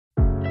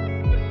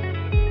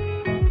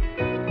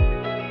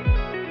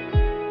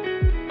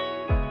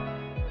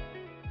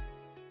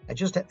I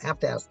just have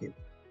to ask you,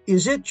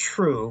 is it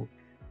true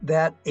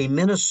that a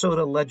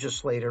Minnesota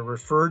legislator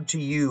referred to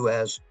you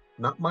as,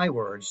 not my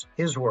words,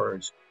 his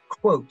words,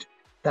 quote,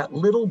 that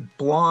little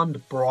blonde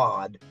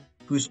broad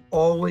who's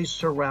always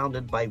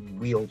surrounded by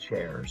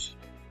wheelchairs?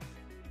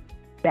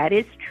 That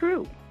is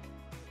true.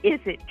 Is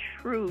it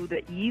true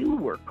that you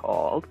were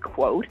called,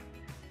 quote,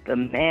 the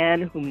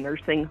man whom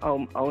nursing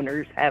home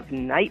owners have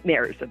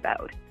nightmares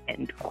about,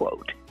 end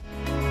quote?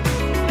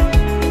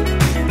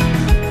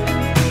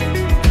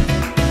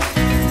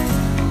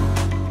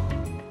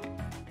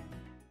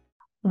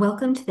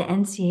 Welcome to the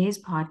NCA's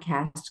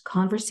podcast,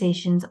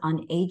 Conversations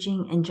on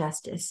Aging and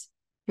Justice,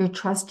 your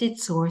trusted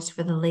source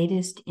for the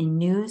latest in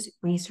news,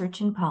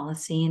 research, and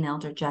policy in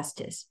elder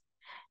justice.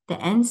 The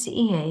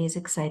NCEA is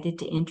excited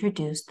to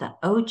introduce the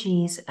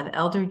OGs of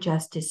Elder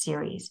Justice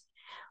series,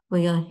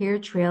 where you'll hear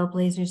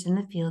trailblazers in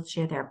the field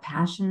share their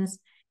passions,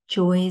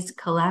 joys,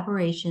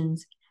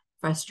 collaborations,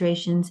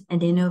 frustrations,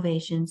 and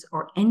innovations,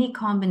 or any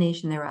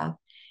combination thereof,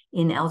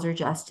 in elder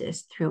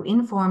justice through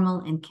informal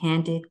and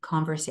candid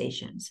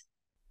conversations.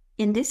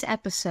 In this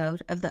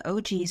episode of the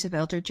OGs of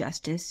Elder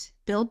Justice,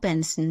 Bill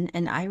Benson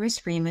and Iris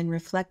Freeman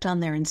reflect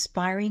on their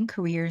inspiring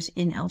careers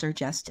in elder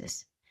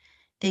justice.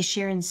 They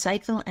share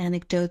insightful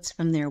anecdotes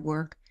from their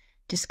work,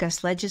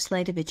 discuss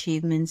legislative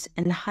achievements,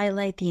 and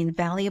highlight the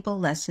invaluable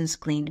lessons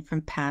gleaned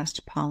from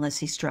past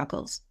policy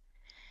struggles.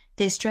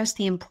 They stress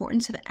the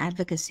importance of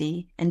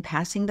advocacy and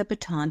passing the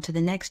baton to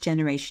the next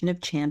generation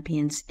of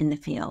champions in the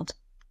field.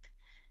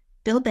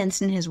 Bill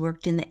Benson has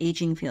worked in the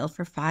aging field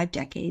for 5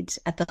 decades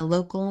at the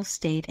local,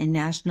 state, and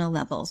national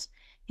levels,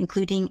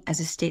 including as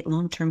a state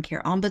long-term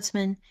care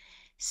ombudsman,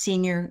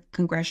 senior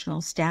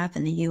congressional staff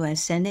in the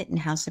U.S. Senate and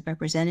House of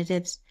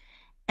Representatives,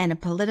 and a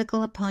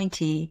political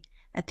appointee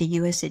at the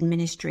U.S.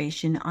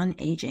 Administration on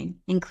Aging,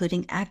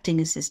 including Acting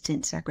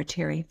Assistant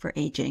Secretary for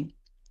Aging.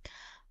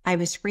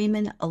 Iris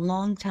Freeman, a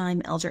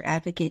longtime elder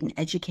advocate and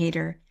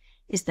educator,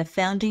 is the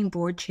founding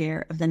board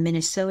chair of the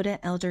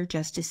Minnesota Elder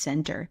Justice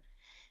Center.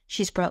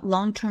 She's brought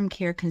long-term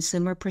care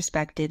consumer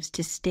perspectives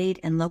to state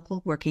and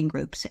local working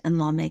groups and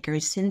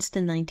lawmakers since the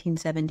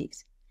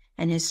 1970s,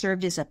 and has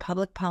served as a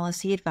public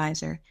policy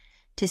advisor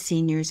to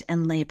seniors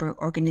and labor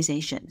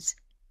organizations.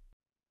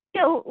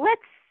 So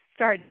let's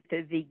start at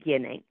the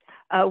beginning.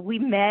 We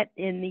met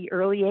in the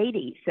early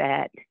 80s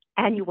at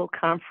annual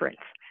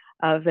conference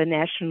of the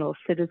National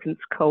Citizens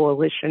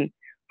Coalition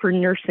for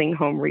Nursing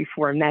Home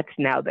Reform. That's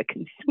now the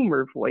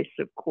Consumer Voice,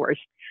 of course.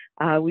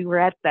 We were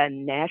at the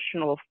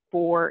National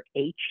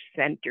 4-H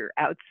Center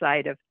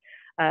outside of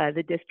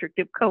the District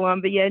of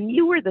Columbia, and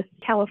you were the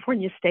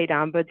California State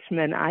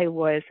Ombudsman. I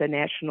was a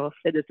National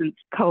Citizens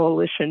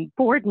Coalition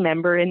board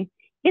member, and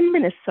in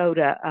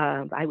Minnesota,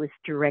 I was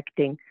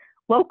directing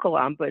local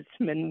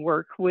ombudsman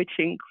work, which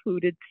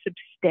included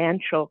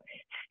substantial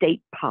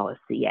state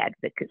policy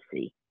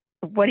advocacy.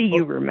 What do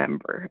you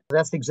remember?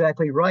 That's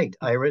exactly right,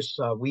 Iris.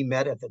 We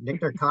met at the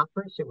Nickner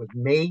Conference. It was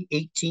May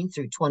 18th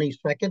through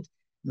 22nd,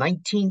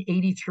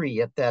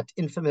 1983, at that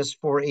infamous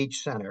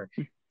 4-H Center,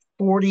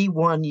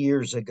 41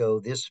 years ago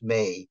this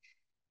May.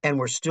 And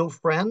we're still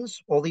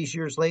friends all these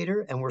years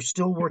later, and we're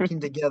still working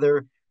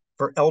together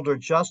for elder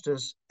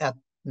justice at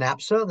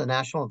NAPSA, the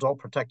National Adult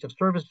Protective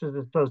Services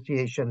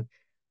Association,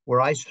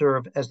 where I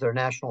serve as their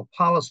national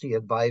policy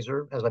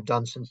advisor, as I've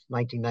done since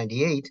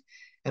 1998.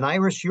 And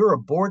Iris, you're a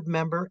board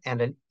member and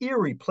an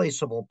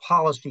irreplaceable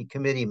policy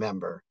committee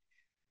member.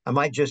 I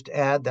might just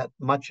add that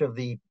much of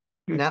the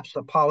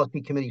NAPSA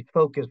Policy Committee's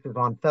focus is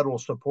on federal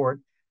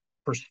support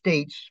for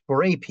states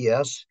for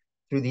APS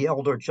through the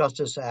Elder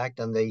Justice Act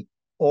and the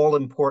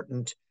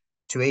all-important,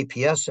 to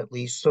APS at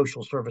least,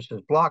 Social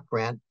Services Block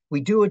Grant. We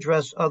do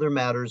address other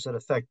matters that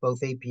affect both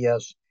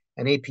APS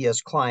and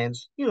APS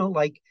clients,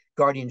 like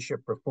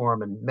guardianship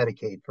reform and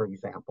Medicaid, for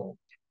example.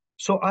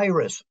 So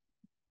Iris,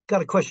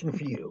 got a question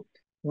for you.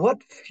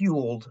 What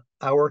fueled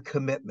our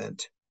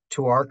commitment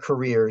to our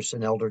careers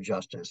in elder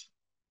justice?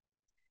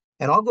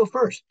 And I'll go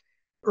first.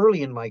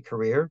 Early in my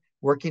career,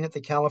 working at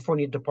the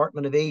California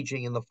Department of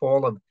Aging in the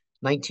fall of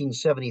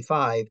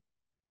 1975,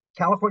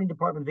 California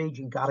Department of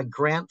Aging got a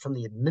grant from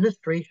the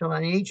Administration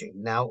on Aging,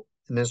 now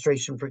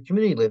Administration for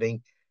Community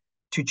Living,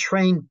 to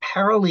train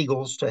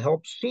paralegals to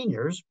help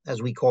seniors,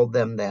 as we called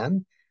them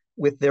then,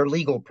 with their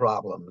legal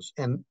problems.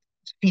 And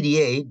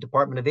CDA,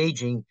 Department of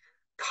Aging,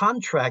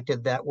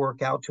 contracted that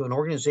work out to an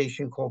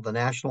organization called the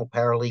National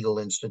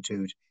Paralegal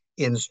Institute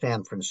in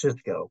San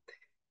Francisco.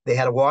 They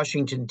had a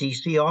Washington,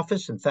 D.C.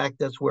 office. In fact,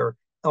 that's where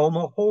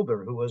Elma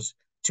Holder, who was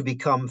to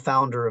become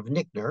founder of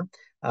Nickner,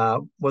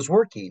 was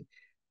working.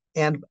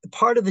 And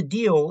part of the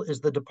deal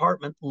is the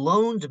department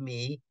loaned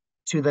me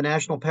to the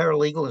National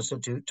Paralegal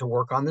Institute to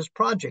work on this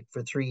project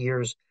for 3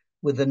 years,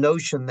 with the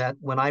notion that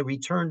when I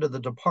returned to the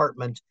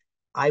department,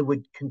 I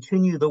would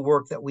continue the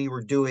work that we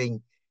were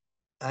doing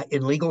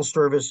in legal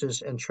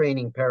services and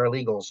training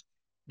paralegals.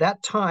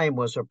 That time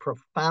was a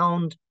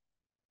profound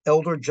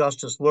elder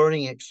justice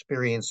learning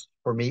experience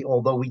for me,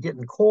 although we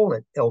didn't call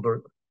it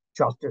elder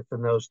justice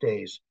in those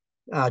days.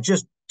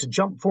 Just to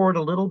jump forward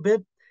a little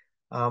bit,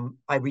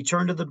 I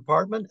returned to the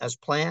department as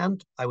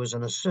planned. I was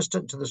an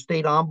assistant to the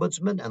state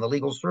ombudsman and the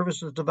legal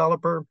services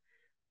developer.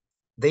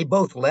 They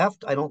both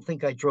left. I don't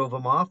think I drove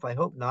them off. I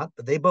hope not,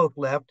 but they both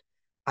left.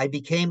 I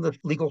became the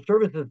legal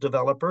services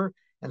developer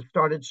and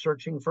started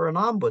searching for an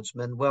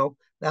ombudsman. Well,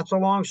 that's a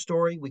long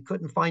story. We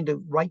couldn't find a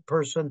right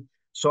person.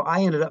 So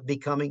I ended up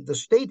becoming the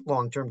state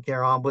long-term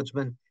care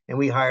ombudsman, and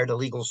we hired a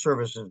legal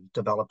services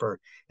developer.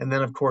 And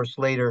then, of course,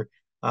 later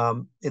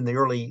in the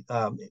early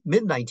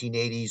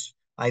mid-1980s,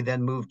 I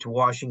then moved to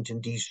Washington,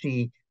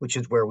 D.C., which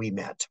is where we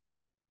met.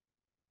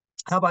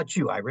 How about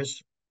you,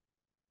 Iris?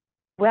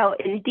 Well,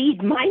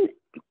 indeed, my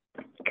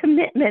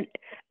commitment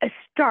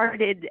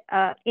started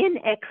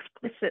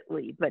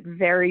inexplicitly, but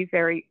very,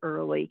 very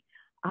early.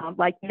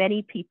 Like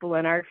many people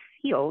in our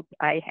field,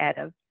 I had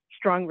a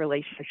strong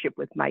relationship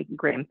with my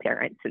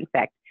grandparents. In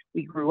fact,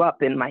 we grew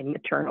up in my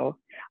maternal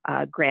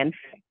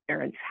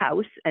grandparents'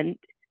 house. And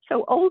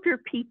so older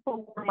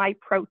people were my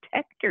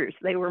protectors.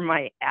 They were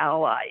my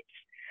allies.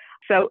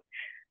 So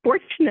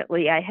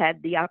fortunately, I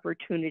had the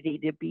opportunity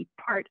to be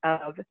part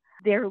of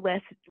their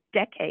last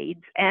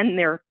decades and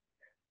their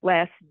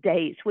last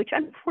days, which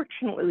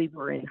unfortunately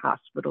were in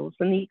hospitals.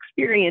 And the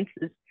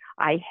experiences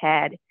I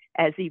had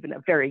as even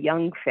a very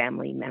young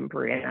family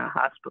member in a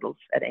hospital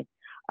setting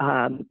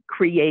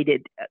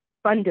created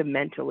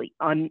fundamentally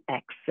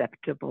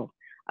unacceptable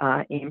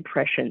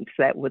impressions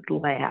that would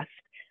last.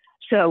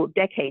 So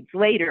decades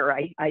later,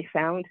 I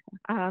found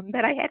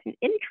that I had an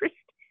interest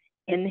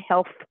in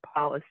health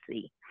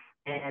policy,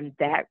 and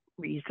that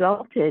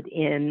resulted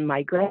in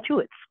my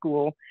graduate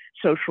school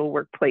social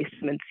work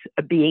placements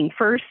being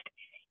first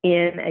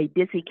in a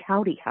busy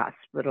county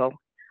hospital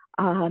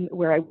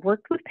where I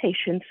worked with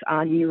patients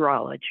on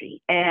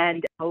neurology,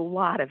 and a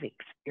lot of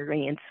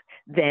experience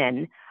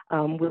then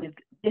with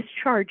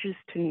discharges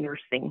to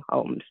nursing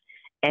homes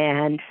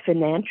and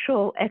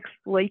financial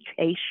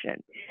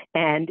exploitation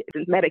and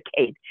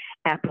Medicaid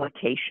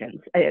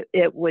applications.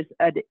 It was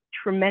a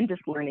tremendous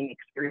learning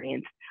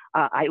experience.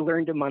 I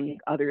learned, among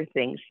other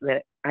things,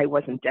 that I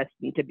wasn't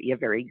destined to be a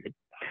very good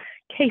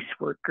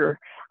caseworker.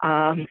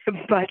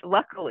 But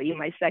luckily,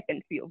 my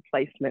second field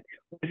placement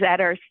was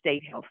at our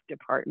state health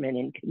department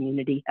in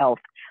community health,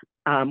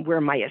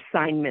 where my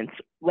assignments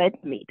led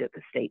me to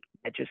the state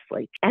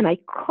legislature. And I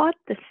caught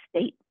the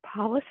state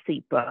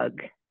policy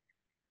bug,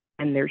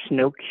 and there's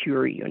no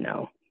cure, you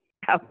know.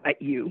 How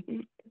about you?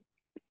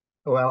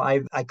 Well,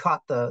 I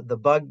caught the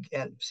bug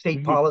at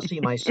state policy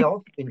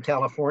myself in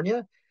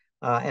California,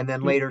 and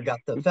then later got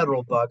the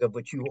federal bug, of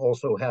which you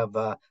also have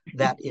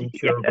that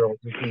incurable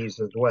disease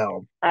as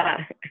well.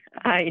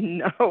 I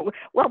know.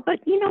 Well, but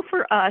you know,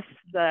 for us,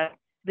 the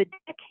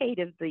decade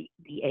of the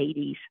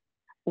 80s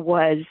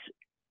was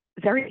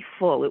very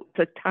full. It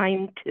was a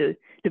time to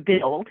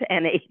build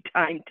and a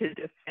time to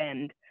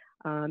defend.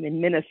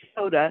 In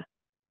Minnesota,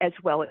 as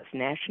well as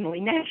nationally.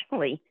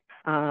 Nationally,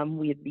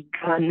 we had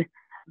begun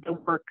the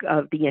work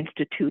of the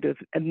Institute of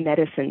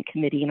Medicine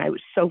Committee, and I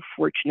was so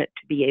fortunate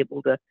to be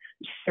able to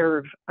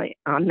serve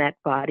on that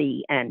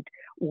body and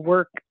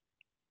work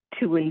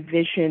to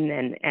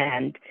envision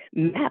and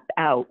map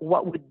out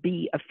what would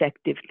be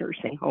effective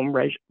nursing home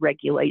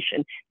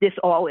regulation. This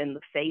all in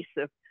the face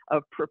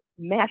of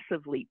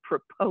massively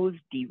proposed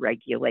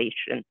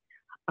deregulation.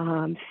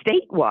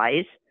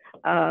 Statewide,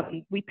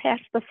 we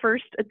passed the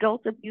first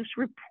adult abuse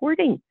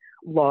reporting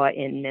law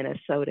in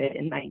Minnesota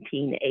in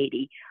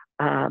 1980.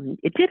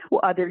 It did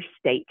for other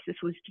states. This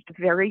was just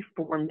a very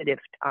formative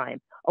time.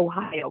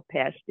 Ohio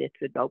passed its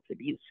adult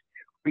abuse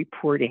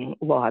reporting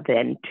law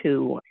then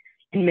too.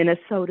 In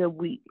Minnesota,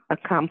 we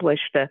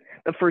accomplished the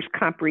first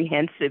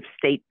comprehensive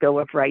state Bill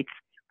of Rights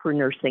for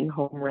nursing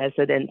home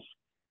residents.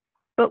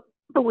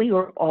 But we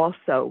were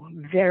also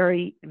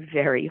very,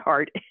 very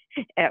hard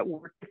at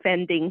work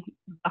defending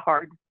the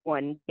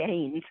hard-won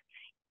gains,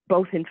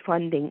 both in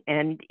funding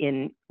and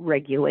in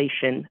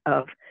regulation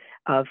of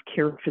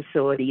care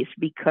facilities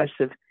because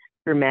of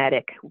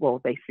dramatic,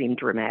 well, they seemed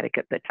dramatic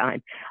at the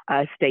time,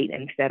 state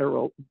and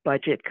federal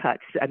budget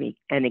cuts. I mean,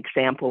 an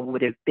example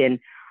would have been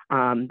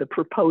the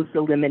proposed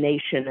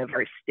elimination of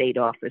our state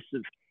Office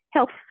of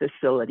Health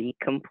Facility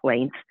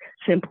complaints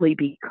simply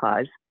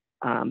because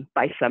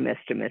by some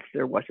estimates,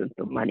 there wasn't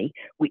the money.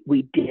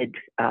 We did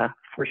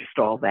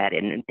forestall that,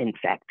 and in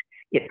fact,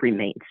 it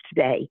remains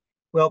today.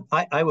 Well,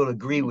 I will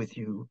agree with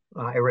you,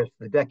 Iris.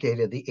 The decade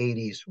of the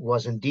 80s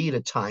was indeed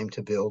a time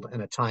to build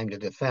and a time to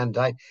defend.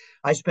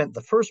 I spent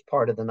the first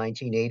part of the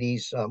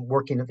 1980s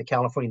working at the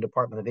California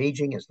Department of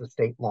Aging as the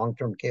state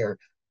long-term care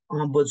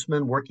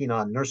ombudsman, working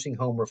on nursing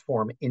home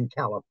reform in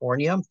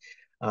California,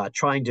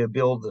 trying to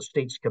build the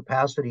state's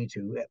capacity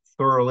to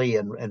thoroughly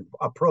and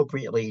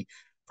appropriately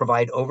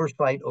provide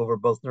oversight over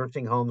both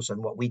nursing homes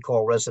and what we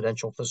call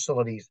residential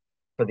facilities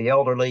for the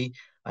elderly.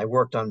 I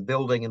worked on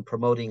building and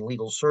promoting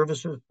legal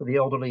services for the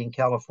elderly in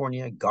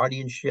California,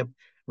 guardianship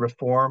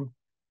reform.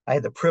 I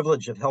had the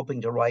privilege of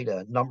helping to write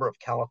a number of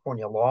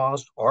California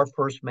laws, our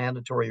first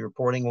mandatory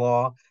reporting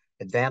law,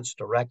 advanced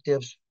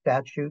directives,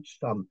 statutes.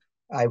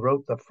 I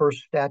wrote the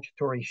first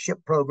statutory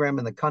SHIP program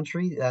in the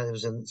country that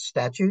was in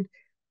statute.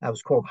 That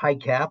was called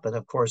HICAP, and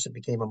of course it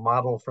became a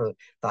model for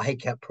the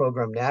HICAP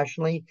program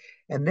nationally.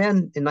 And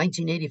then in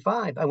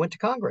 1985, I went to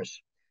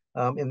Congress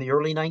in the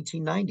early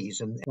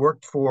 1990s and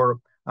worked for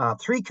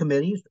three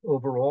committees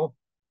overall: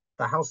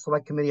 the House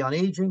Select Committee on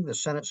Aging, the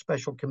Senate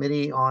Special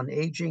Committee on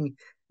Aging,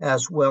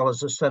 as well as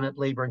the Senate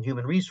Labor and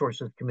Human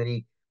Resources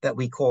Committee that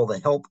we call the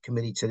HELP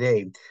Committee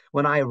today.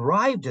 When I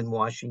arrived in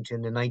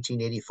Washington in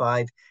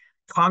 1985,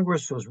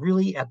 Congress was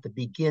really at the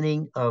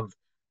beginning of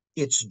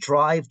its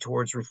drive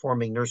towards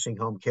reforming nursing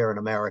home care in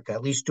America,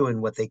 at least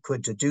doing what they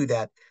could to do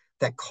that.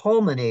 That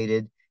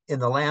culminated in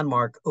the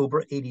landmark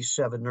OBRA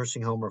 87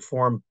 nursing home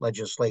reform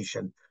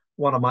legislation,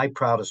 one of my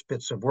proudest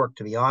bits of work,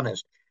 to be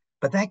honest.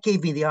 But that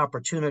gave me the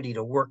opportunity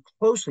to work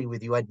closely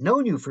with you. I'd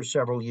known you for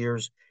several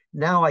years.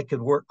 Now I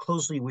could work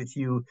closely with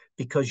you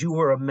because you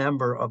were a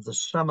member of the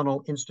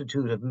Seminole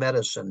Institute of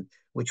Medicine,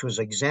 which was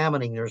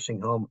examining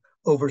nursing home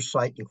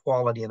oversight and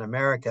quality in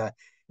America.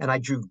 And I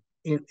drew,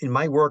 in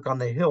my work on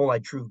the Hill, I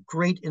drew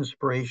great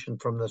inspiration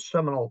from the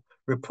seminal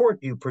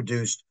report you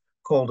produced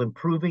called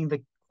Improving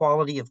the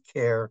Quality of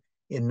Care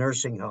in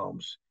Nursing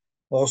Homes.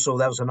 Also,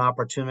 that was an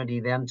opportunity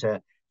then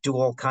to do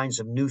all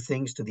kinds of new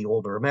things to the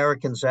Older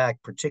Americans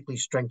Act, particularly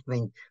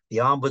strengthening the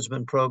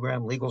Ombudsman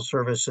program, legal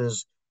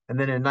services. And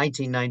then in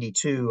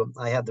 1992,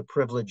 I had the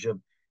privilege of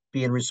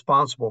being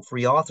responsible for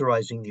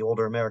reauthorizing the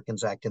Older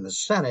Americans Act in the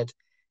Senate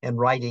and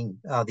writing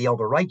the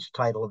Elder Rights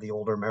title of the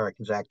Older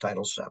Americans Act,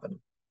 Title VII.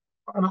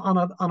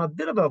 On a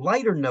bit of a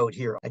lighter note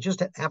here, I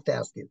just have to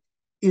ask you,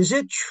 is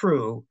it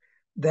true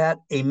that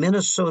a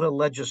Minnesota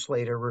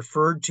legislator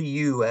referred to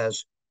you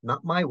as,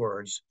 not my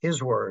words,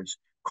 his words,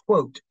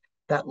 quote,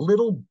 that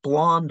little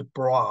blonde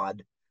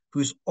broad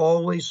who's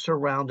always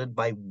surrounded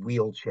by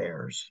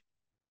wheelchairs?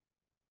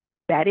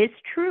 That is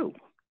true.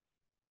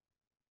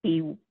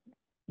 He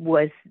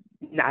was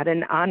not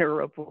an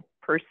honorable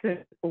person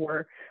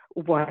or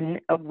one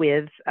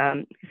with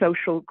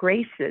social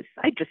graces.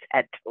 I just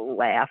had to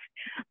laugh.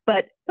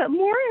 But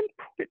more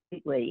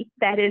importantly,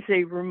 that is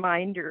a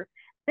reminder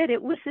that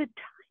it was a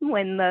time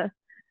when the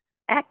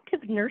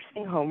active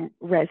nursing home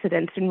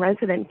residents and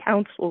resident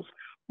councils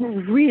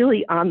were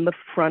really on the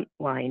front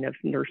line of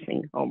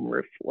nursing home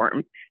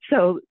reform.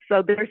 So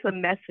there's a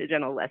message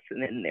and a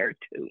lesson in there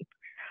too.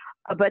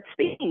 But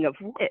speaking of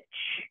which,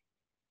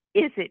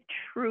 is it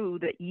true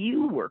that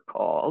you were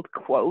called,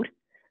 quote,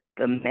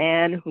 the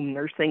man whom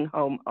nursing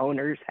home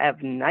owners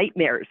have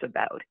nightmares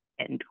about,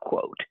 end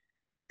quote?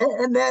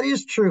 And that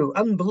is true.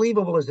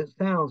 Unbelievable as it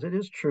sounds, it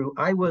is true.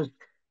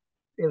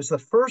 It was the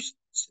first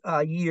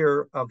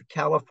year of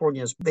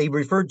California's, they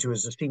referred to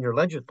as the senior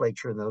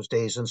legislature in those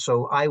days. And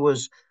so I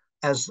was,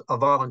 as a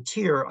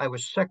volunteer, I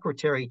was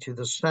secretary to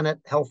the Senate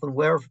Health and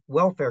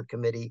Welfare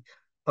Committee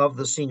of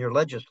the senior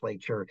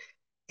legislature.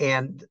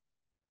 And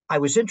I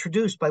was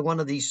introduced by one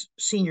of these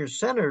senior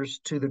senators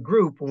to the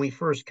group when we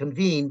first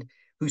convened,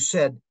 who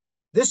said,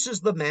 "This is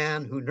the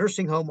man who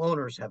nursing home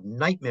owners have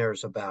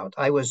nightmares about."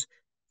 I was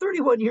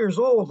 31 years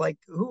old, like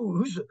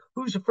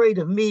who's afraid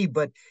of me?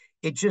 But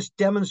it just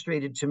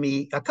demonstrated to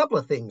me a couple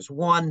of things.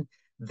 One,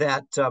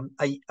 that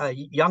a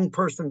young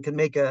person can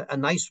make a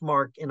nice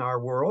mark in our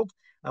world,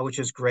 which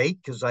is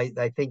great, because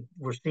I think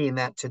we're seeing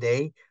that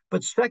today.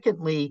 But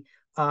secondly,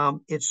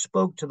 it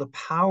spoke to the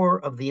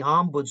power of the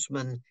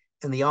ombudsman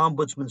and the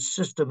ombudsman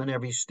system in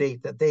every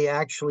state, that they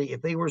actually,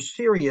 if they were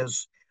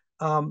serious,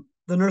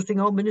 the nursing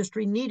home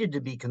industry needed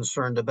to be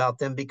concerned about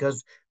them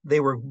because they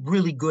were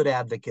really good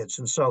advocates.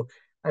 And so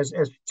as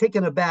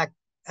taken aback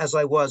as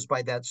I was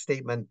by that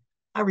statement,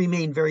 I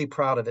remain very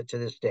proud of it to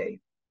this day.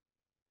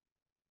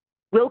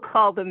 We'll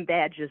call them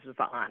badges of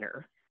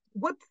honor.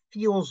 What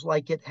feels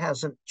like it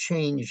hasn't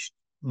changed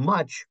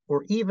much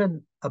or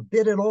even a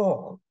bit at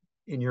all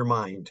in your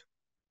mind?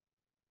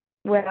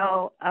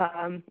 Well,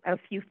 a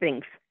few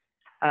things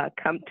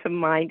come to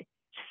mind.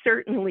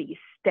 Certainly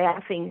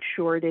staffing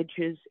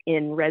shortages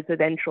in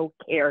residential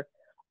care,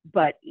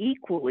 but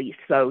equally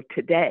so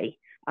today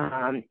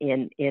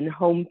in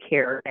home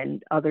care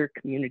and other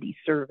community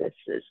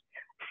services.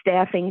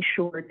 Staffing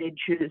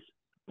shortages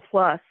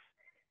plus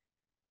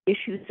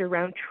issues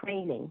around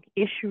training,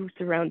 issues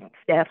around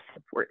staff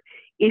support,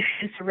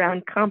 issues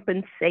around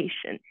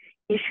compensation,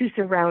 issues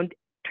around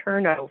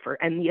turnover,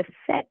 and the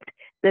effect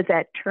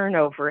that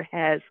turnover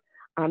has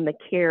on the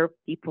care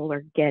people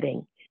are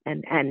getting,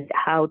 and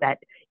how that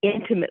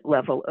intimate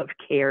level of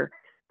care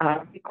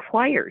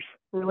requires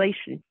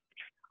relationships.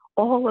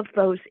 All of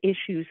those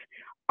issues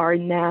are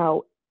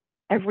now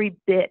every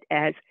bit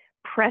as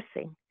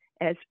pressing,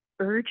 as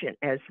urgent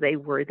as they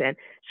were then.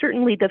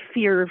 Certainly the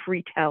fear of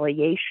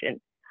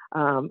retaliation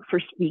for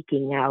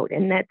speaking out,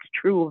 and that's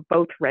true of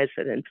both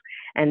residents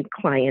and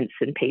clients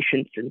and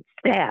patients and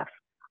staff.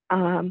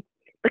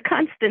 The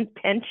constant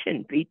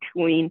tension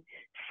between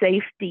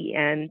safety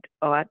and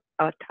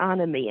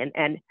autonomy,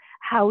 and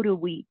how do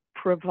we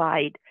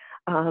provide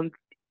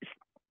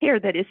care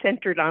that is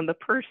centered on the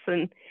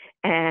person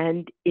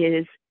and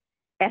is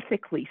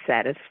ethically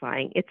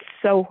satisfying. It's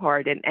so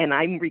hard. And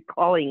I'm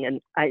recalling,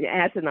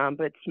 as an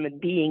ombudsman,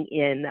 being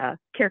in a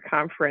care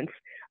conference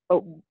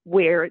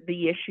where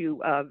the issue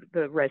of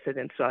the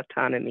residents'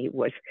 autonomy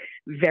was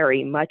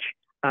very much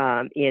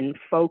in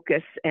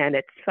focus. And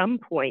at some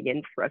point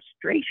in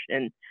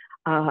frustration,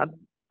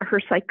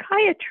 her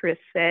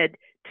psychiatrist said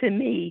to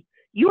me,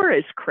 "You're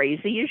as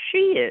crazy as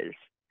she is,"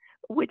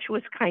 which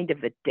was kind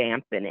of a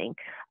dampening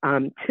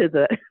to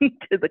the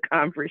to the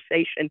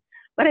conversation.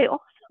 But I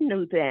also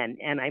knew then,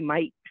 and I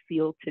might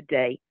feel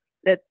today,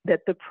 that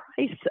the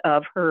price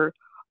of her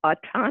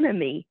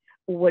autonomy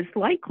was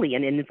likely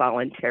an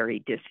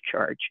involuntary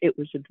discharge. It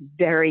was a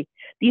very,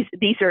 these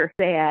are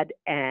bad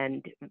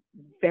and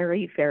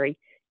very, very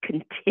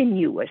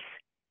continuous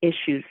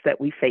issues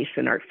that we face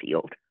in our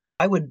field.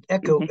 I would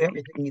echo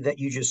everything that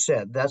you just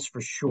said, that's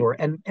for sure.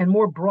 And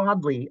more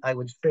broadly, I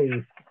would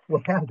say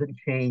what hasn't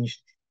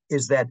changed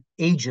is that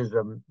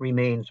ageism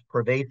remains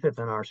pervasive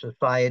in our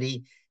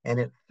society, and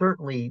it's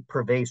certainly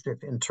pervasive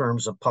in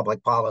terms of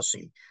public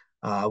policy,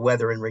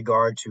 whether in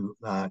regard to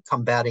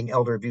combating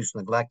elder abuse,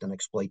 neglect, and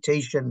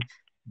exploitation,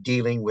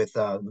 dealing with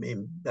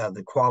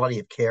the quality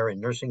of care in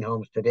nursing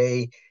homes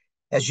today.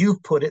 As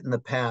you've put it in the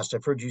past,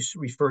 I've heard you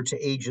refer to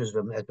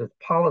ageism as a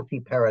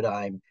policy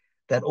paradigm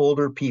that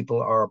older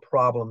people are a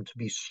problem to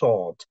be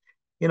solved.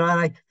 And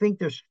I think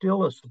there's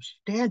still a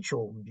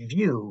substantial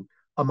view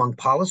among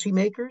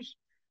policymakers,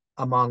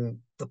 among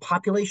the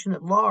population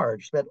at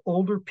large, that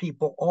older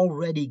people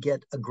already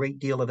get a great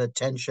deal of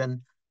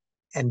attention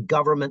and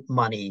government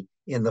money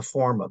in the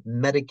form of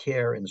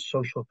Medicare and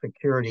Social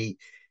Security.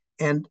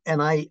 And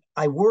I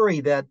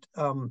worry that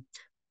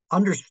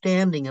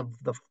understanding of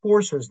the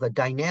forces, the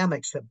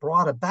dynamics that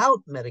brought about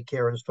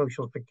Medicare and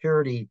Social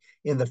Security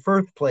in the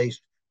first place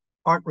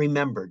aren't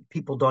remembered.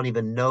 People don't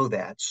even know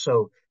that.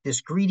 So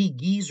this greedy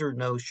geezer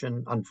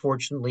notion,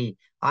 unfortunately,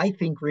 I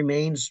think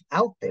remains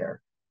out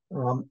there.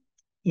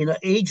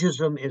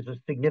 Ageism is a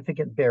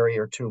significant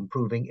barrier to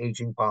improving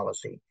aging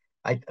policy.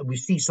 We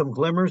see some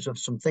glimmers of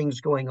some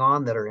things going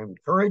on that are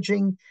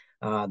encouraging.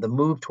 The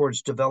move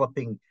towards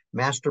developing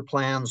master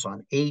plans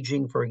on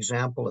aging, for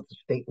example, at the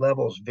state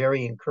level is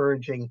very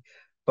encouraging.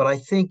 But I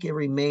think it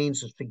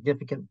remains a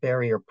significant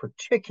barrier,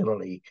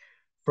 particularly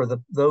for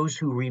those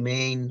who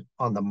remain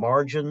on the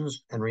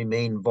margins and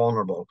remain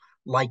vulnerable,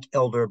 like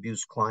elder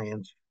abuse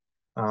clients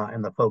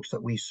and the folks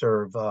that we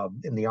serve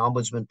in the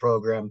Ombudsman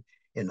program,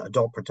 in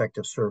adult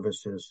protective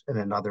services, and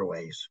in other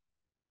ways.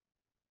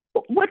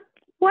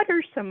 What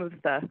are some of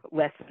the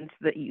lessons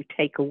that you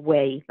take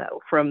away,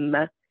 though, from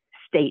the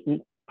state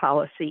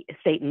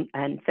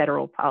and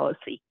federal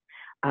policy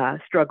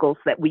struggles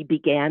that we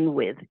began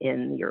with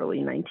in the early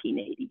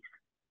 1980s?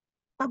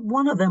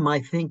 One of them, I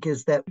think,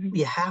 is that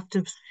we have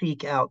to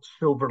seek out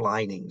silver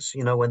linings.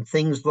 When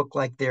things look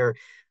like they're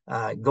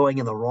going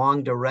in the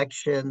wrong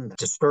direction,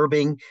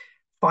 disturbing,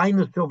 find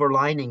the silver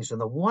linings.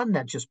 And the one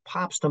that just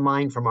pops to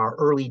mind from our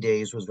early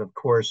days was, of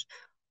course,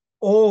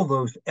 all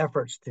those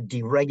efforts to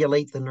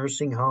deregulate the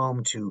nursing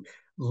home, to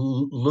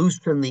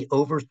loosen the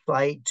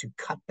oversight, to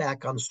cut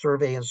back on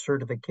survey and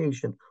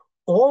certification.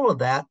 All of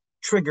that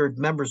triggered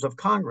members of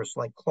Congress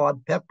like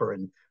Claude Pepper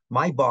and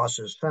my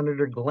bosses,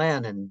 Senator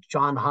Glenn and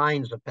John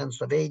Hines of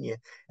Pennsylvania,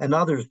 and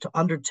others, to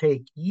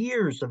undertake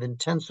years of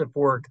intensive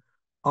work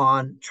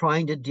on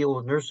trying to deal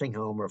with nursing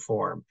home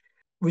reform,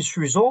 which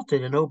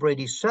resulted in OBRA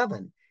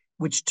 87,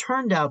 which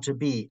turned out to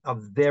be a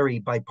very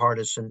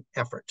bipartisan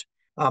effort.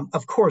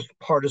 Of course,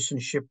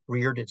 partisanship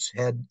reared its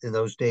head in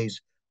those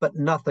days, but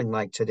nothing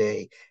like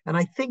today. And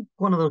I think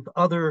one of those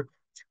other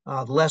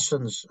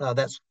lessons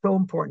that's so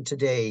important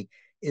today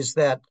is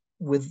that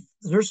with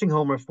nursing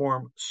home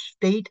reform,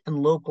 state and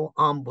local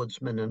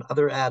ombudsmen and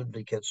other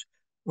advocates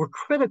were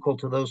critical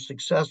to those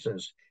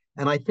successes.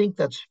 And I think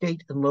that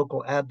state and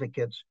local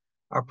advocates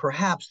are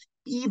perhaps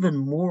even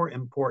more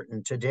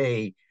important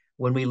today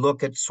when we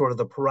look at sort of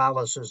the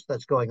paralysis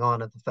that's going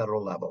on at the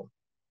federal level.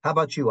 How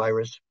about you,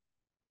 Iris?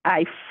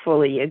 I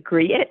fully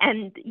agree.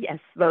 And yes,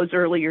 those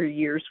earlier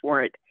years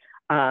weren't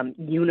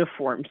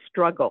uniform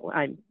struggle.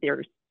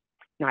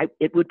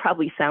 It would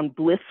probably sound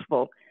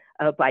blissful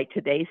by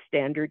today's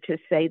standard to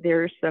say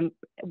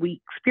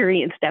we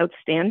experienced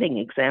outstanding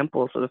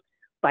examples of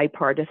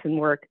bipartisan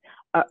work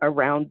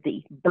around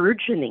the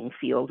burgeoning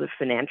field of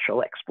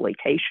financial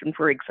exploitation,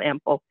 for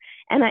example.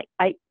 And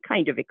I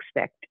kind of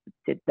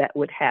expected that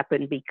would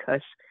happen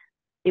because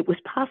it was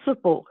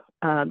possible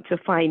to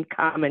find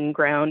common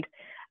ground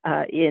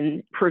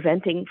in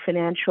preventing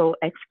financial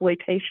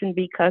exploitation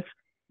because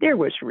there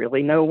was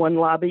really no one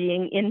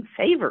lobbying in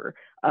favor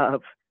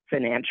of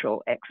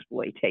financial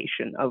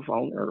exploitation of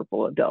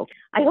vulnerable adults.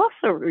 I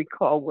also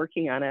recall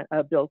working on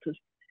a bill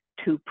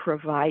to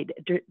provide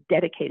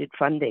dedicated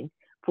funding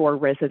for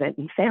resident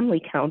and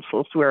family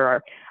councils,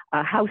 where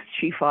our House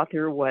chief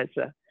author was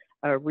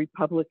a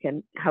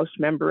Republican House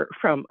member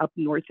from up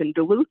north in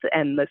Duluth,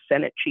 and the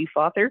Senate chief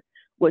author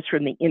was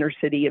from the inner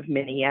city of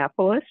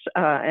Minneapolis,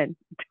 and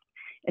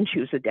she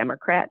was a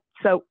Democrat.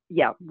 So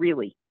yeah,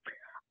 really.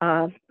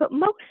 But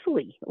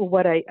mostly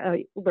what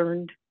I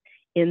learned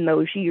in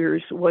those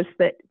years was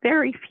that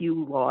very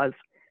few laws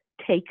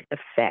take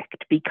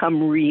effect,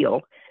 become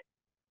real,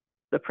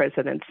 the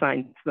president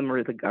signs them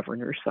or the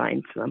governor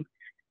signs them.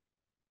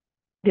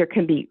 There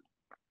can be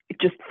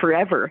just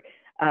forever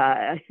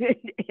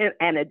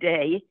and a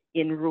day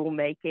in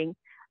rulemaking.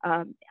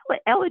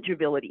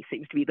 Eligibility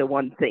seems to be the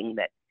one thing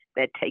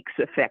that takes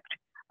effect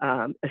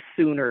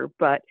sooner,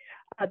 but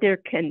there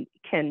can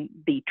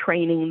be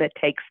training that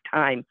takes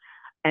time.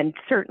 And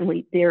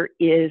certainly there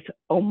is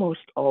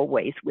almost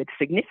always, with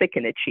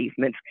significant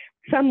achievements,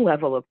 some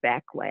level of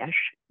backlash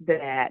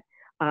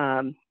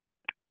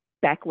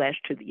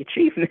to the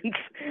achievements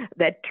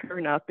that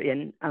turn up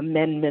in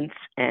amendments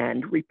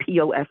and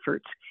repeal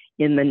efforts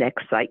in the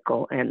next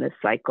cycle and the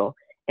cycle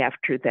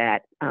after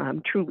that.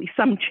 Truly,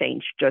 some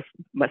change just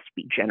must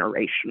be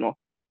generational.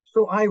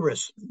 So,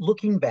 Iris,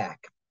 looking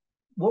back,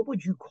 what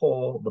would you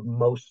call the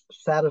most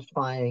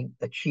satisfying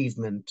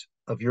achievement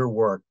of your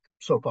work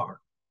so far?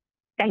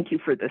 Thank you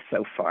for this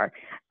so far.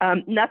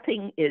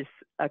 Nothing is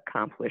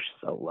accomplished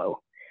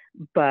solo,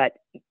 but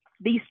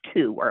these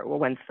two are the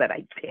ones that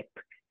I picked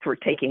for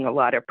taking a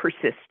lot of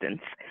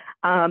persistence.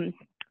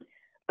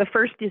 The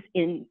first is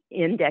in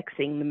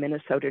indexing the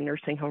Minnesota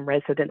nursing home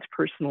residents'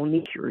 personal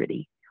need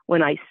security.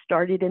 When I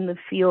started in the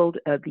field,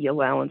 the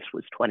allowance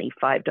was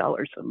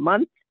 $25 a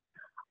month.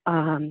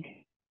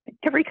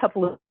 Every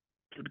couple of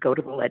would go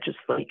to the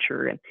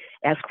legislature and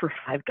ask for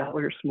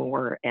 $5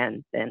 more,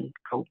 and then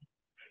go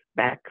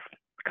back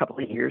a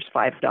couple of years,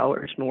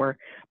 $5 more.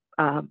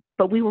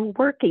 But we were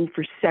working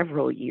for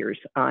several years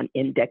on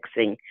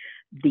indexing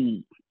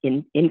the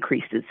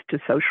increases to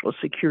Social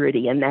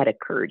Security, and that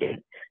occurred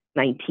in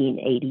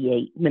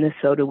 1988.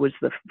 Minnesota was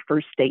the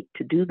first state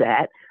to do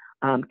that.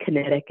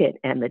 Connecticut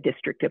and the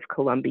District of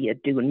Columbia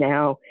do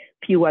now.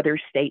 Few other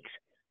states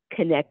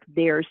connect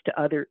theirs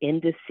to other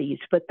indices,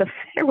 but the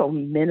federal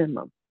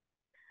minimum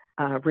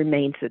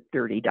remains at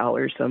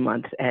 $30 a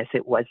month, as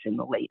it was in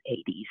the late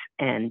 80s.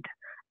 And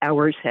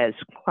ours has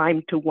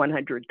climbed to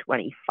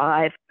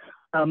 $125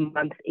 a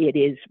month. It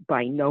is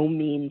by no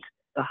means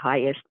the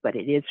highest, but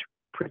it is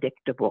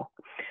predictable.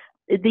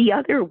 The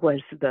other was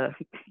the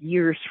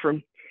years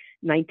from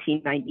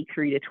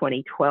 1993 to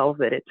 2012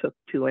 that it took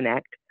to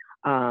enact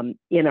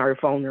in our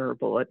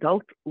vulnerable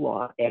adult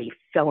law a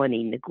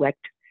felony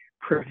neglect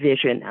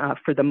provision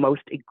for the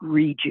most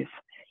egregious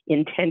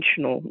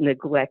intentional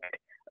neglect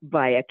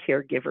by a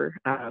caregiver,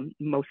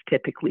 most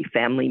typically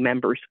family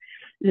members.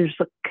 There's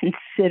a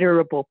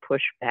considerable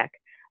pushback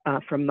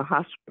from the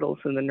hospitals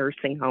and the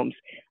nursing homes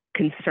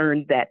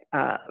concerned that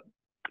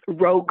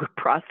rogue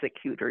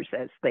prosecutors,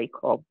 as they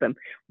called them,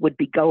 would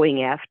be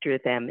going after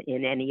them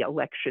in any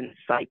election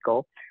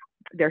cycle.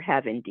 There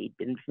have indeed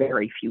been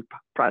very few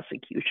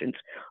prosecutions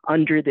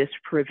under this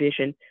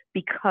provision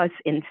because,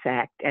 in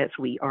fact, as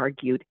we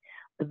argued,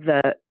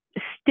 the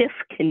stiff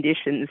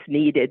conditions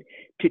needed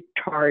to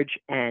charge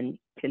and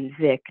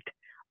convict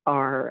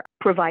are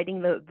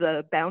providing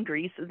the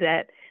boundaries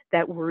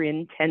that were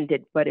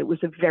intended, but it was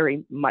a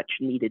very much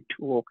needed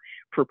tool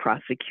for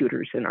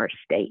prosecutors in our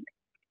state.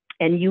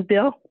 And you,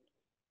 Bill?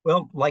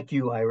 Well, like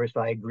you, Iris,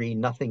 I agree.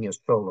 Nothing is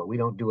solo. We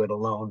don't do it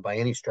alone by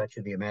any stretch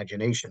of the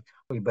imagination.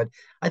 But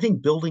I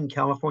think building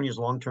California's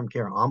long-term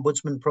care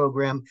ombudsman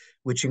program,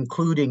 which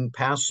including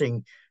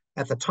passing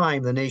at the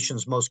time the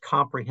nation's most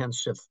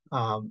comprehensive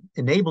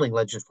enabling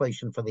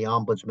legislation for the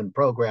ombudsman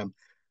program,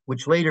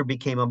 which later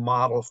became a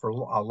model for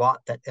a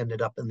lot that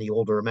ended up in the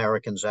Older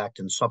Americans Act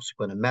and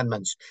subsequent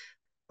amendments.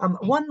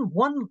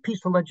 One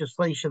piece of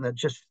legislation that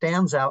just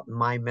stands out in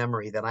my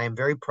memory that I am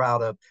very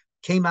proud of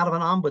came out of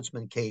an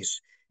ombudsman case.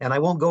 And I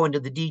won't go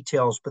into the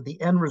details, but the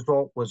end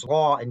result was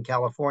law in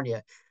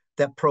California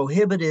that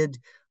prohibited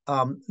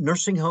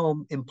nursing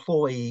home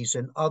employees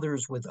and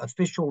others with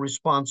official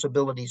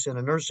responsibilities in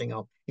a nursing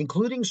home,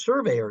 including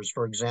surveyors,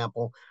 for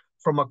example,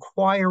 from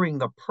acquiring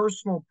the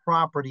personal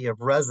property of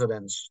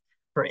residents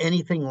for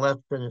anything less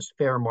than its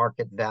fair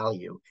market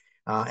value.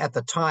 At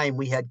the time,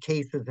 we had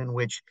cases in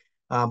which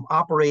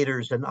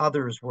operators and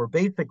others were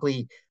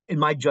basically, in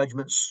my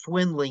judgment,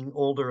 swindling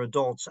older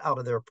adults out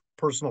of their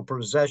personal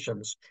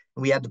possessions.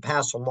 And we had to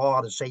pass a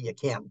law to say you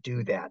can't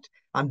do that.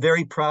 I'm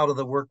very proud of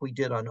the work we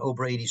did on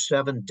OBRA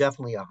 87,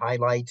 definitely a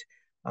highlight,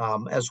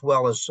 as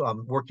well as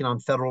working on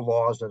federal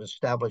laws that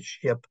establish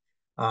SHIP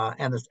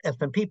and the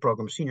SMP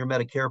program, Senior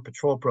Medicare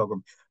Patrol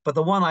Program. But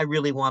the one I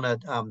really want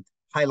to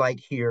highlight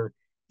here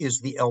is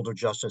the Elder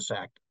Justice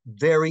Act.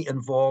 Very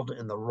involved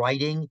in the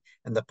writing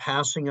and the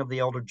passing of the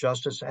Elder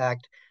Justice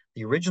Act.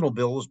 The original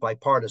bill was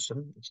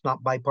bipartisan. It's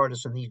not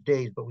bipartisan these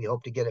days, but we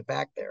hope to get it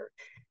back there.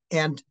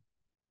 And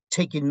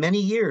taking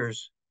many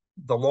years,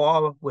 the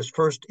law was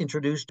first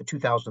introduced in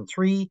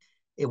 2003.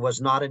 It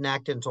was not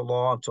enacted into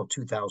law until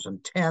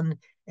 2010,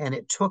 and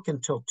it took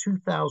until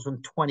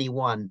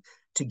 2021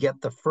 to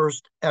get the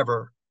first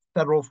ever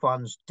federal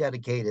funds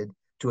dedicated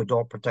to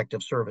adult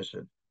protective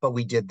services. But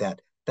we did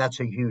that.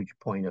 That's a huge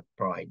point of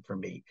pride for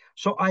me.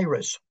 So,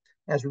 Iris,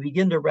 as we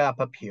begin to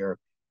wrap up here,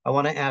 I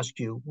want to ask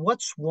you,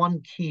 what's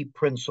one key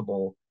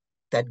principle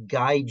that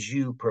guides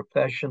you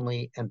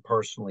professionally and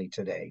personally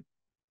today?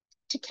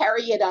 To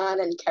carry it on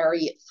and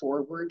carry it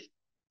forward.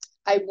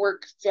 I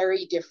work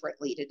very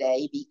differently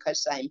today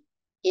because I'm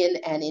in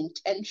an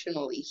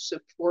intentionally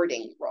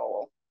supporting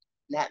role.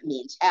 And that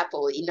means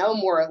happily no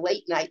more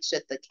late nights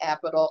at the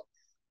Capitol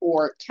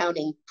or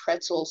counting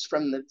pretzels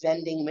from the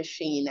vending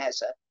machine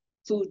as a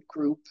food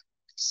group.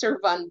 I serve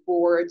on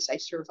boards, I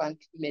serve on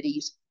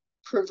committees,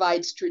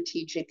 provide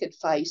strategic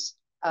advice,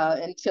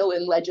 and fill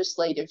in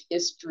legislative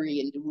history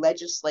and do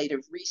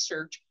legislative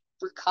research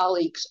for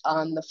colleagues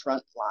on the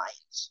front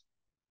lines.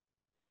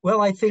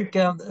 Well, I think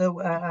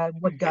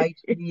what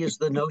guides me is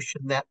the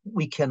notion that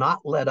we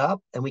cannot let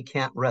up and we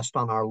can't rest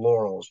on our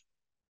laurels.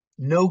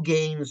 No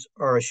gains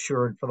are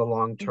assured for the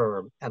long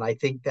term. And I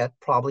think that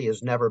probably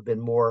has never been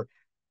more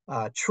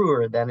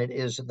truer than it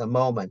is at the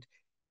moment.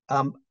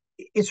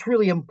 It's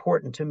really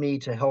important to me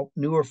to help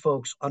newer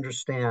folks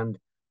understand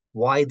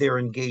why their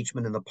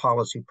engagement in the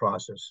policy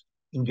process,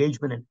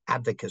 engagement in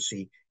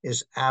advocacy,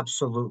 is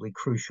absolutely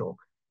crucial.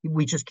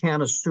 We just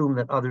can't assume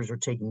that others are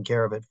taking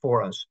care of it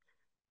for us.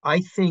 I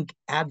think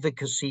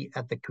advocacy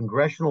at the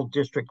congressional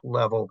district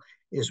level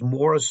is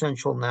more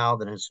essential now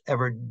than it's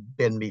ever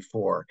been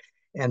before.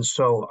 And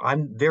so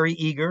I'm very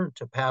eager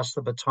to pass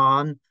the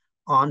baton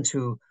on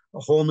to a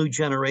whole new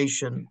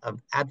generation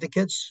of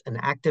advocates and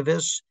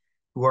activists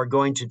who are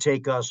going to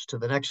take us to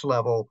the next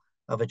level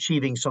of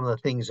achieving some of the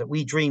things that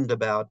we dreamed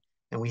about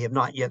and we have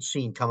not yet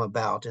seen come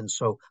about. And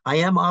so I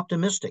am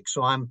optimistic.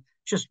 So I'm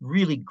just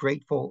really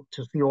grateful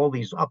to see all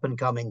these up and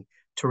coming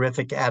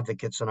terrific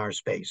advocates in our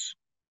space.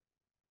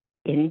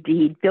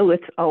 Indeed. Bill,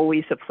 it's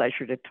always a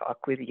pleasure to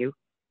talk with you.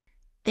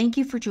 Thank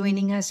you for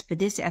joining us for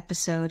this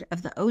episode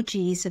of the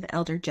OGs of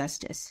Elder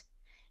Justice.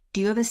 Do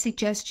you have a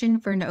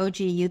suggestion for an OG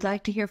you'd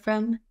like to hear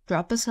from?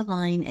 Drop us a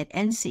line at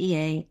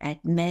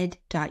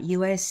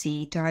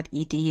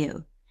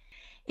nca@med.usc.edu.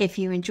 If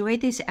you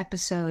enjoyed this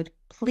episode,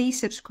 please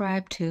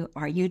subscribe to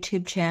our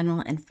YouTube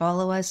channel and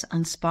follow us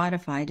on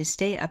Spotify to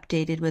stay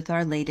updated with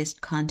our latest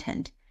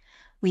content.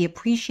 We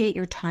appreciate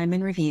your time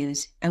and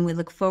reviews, and we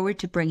look forward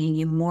to bringing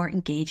you more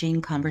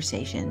engaging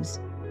conversations.